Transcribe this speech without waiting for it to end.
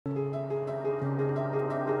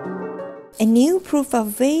a new proof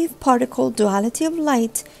of wave-particle duality of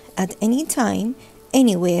light at any time,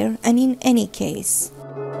 anywhere, and in any case.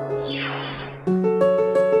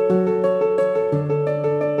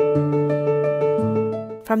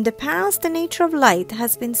 From the past, the nature of light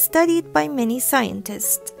has been studied by many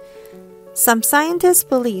scientists. Some scientists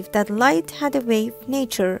believed that light had a wave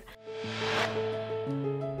nature,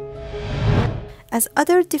 as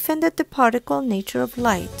others defended the particle nature of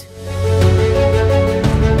light.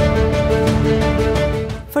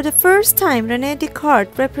 For the first time, René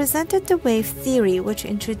Descartes represented the wave theory, which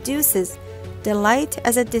introduces the light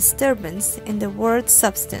as a disturbance in the world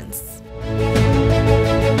substance.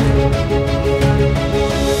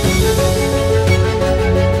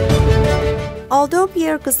 Although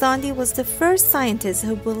Pierre Gassendi was the first scientist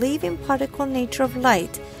who believed in particle nature of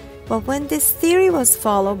light, but when this theory was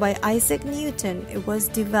followed by Isaac Newton, it was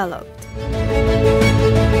developed.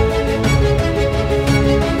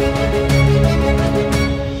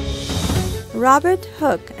 Robert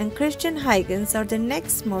Hooke and Christian Huygens are the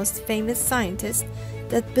next most famous scientists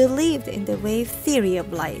that believed in the wave theory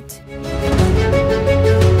of light.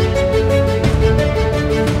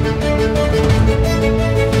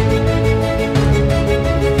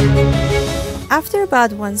 After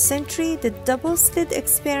about 1 century, the double-slit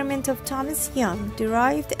experiment of Thomas Young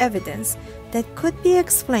derived evidence that could be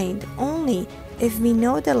explained only if we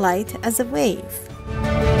know the light as a wave.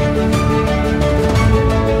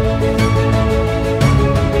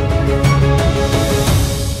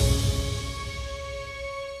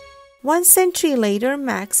 One century later,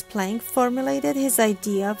 Max Planck formulated his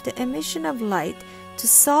idea of the emission of light to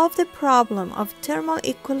solve the problem of thermal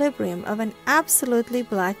equilibrium of an absolutely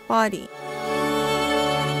black body.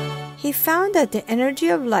 He found that the energy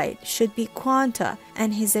of light should be quanta,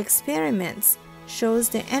 and his experiments shows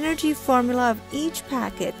the energy formula of each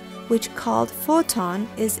packet, which called photon,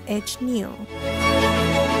 is h nu.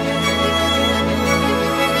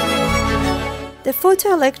 The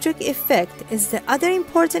photoelectric effect is the other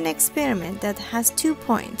important experiment that has 2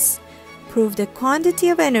 points: prove the quantity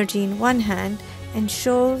of energy in one hand and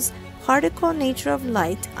shows particle nature of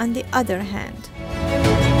light on the other hand.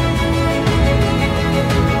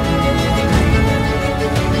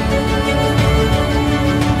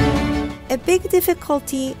 A big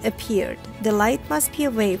difficulty appeared. The light must be a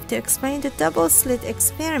wave to explain the double-slit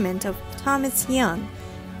experiment of Thomas Young,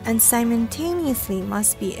 and simultaneously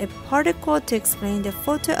must be a particle to explain the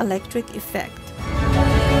photoelectric effect.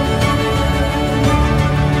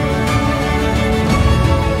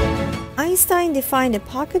 Einstein defined a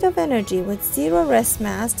pocket of energy with zero rest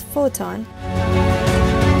mass, photon,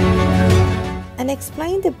 and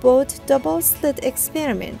explained the both double-slit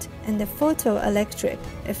experiment and the photoelectric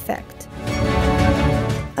effect.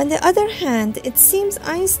 On the other hand, it seems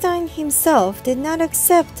Einstein himself did not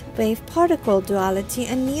accept wave-particle duality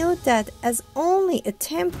and knew that as only a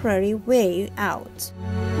temporary way out.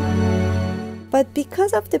 But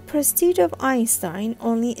because of the prestige of Einstein,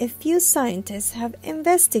 only a few scientists have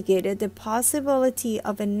investigated the possibility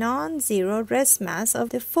of a non-zero rest mass of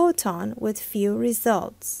the photon with few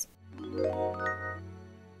results.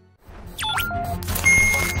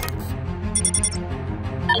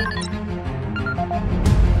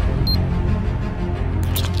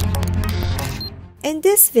 In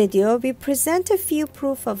this video, we present a few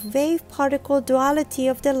proof of wave-particle duality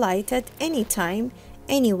of the light at any time,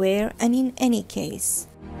 anywhere, and in any case.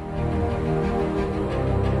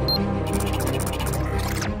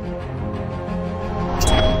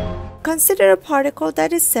 Consider a particle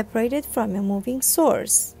that is separated from a moving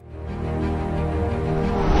source.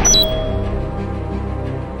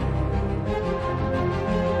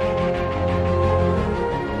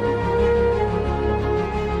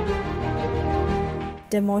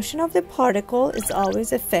 The motion of the particle is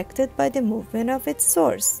always affected by the movement of its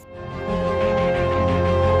source.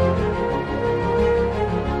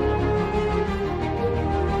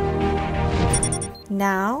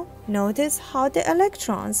 Now, notice how the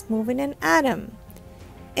electrons move in an atom.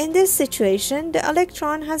 In this situation, the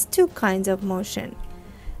electron has 2 kinds of motion: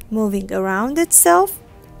 moving around itself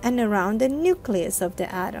and around the nucleus of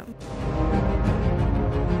the atom.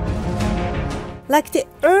 Like the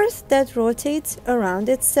Earth that rotates around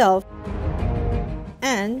itself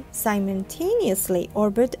and simultaneously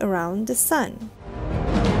orbit around the Sun.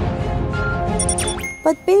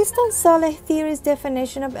 But based on Saleh theory's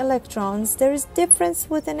definition of electrons, there is difference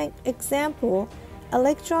with an example.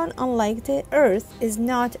 Electron, unlike the Earth, is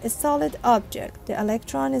not a solid object. The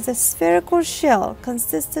electron is a spherical shell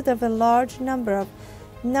consisted of a large number of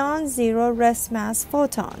non-zero rest mass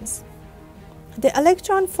photons. The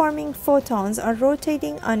electron-forming photons are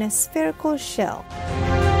rotating on a spherical shell.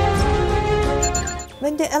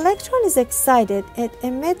 When the electron is excited, it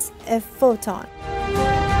emits a photon.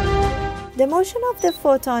 The motion of the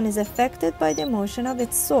photon is affected by the motion of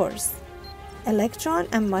its source. Electron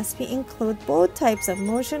and must include both types of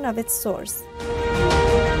motion of its source.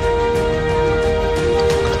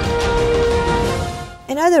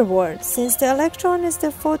 In other words, since the electron is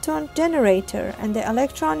the photon generator and the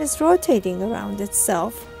electron is rotating around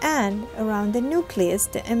itself and around the nucleus,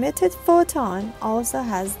 the emitted photon also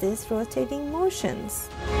has these rotating motions.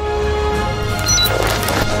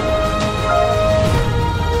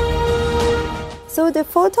 So the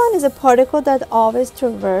photon is a particle that always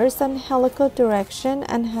traverses in helical direction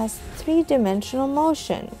and has three-dimensional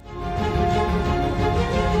motion.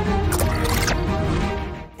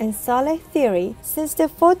 In Saleh theory, since the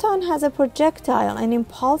photon has a projectile and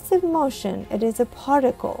impulsive motion, it is a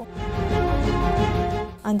particle.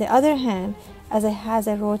 On the other hand, as it has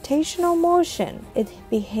a rotational motion, it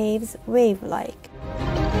behaves wave-like.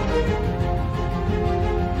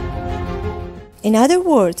 In other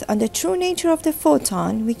words, on the true nature of the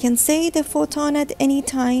photon, we can say the photon at any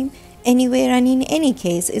time, anywhere and in any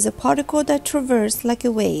case is a particle that traverses like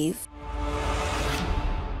a wave.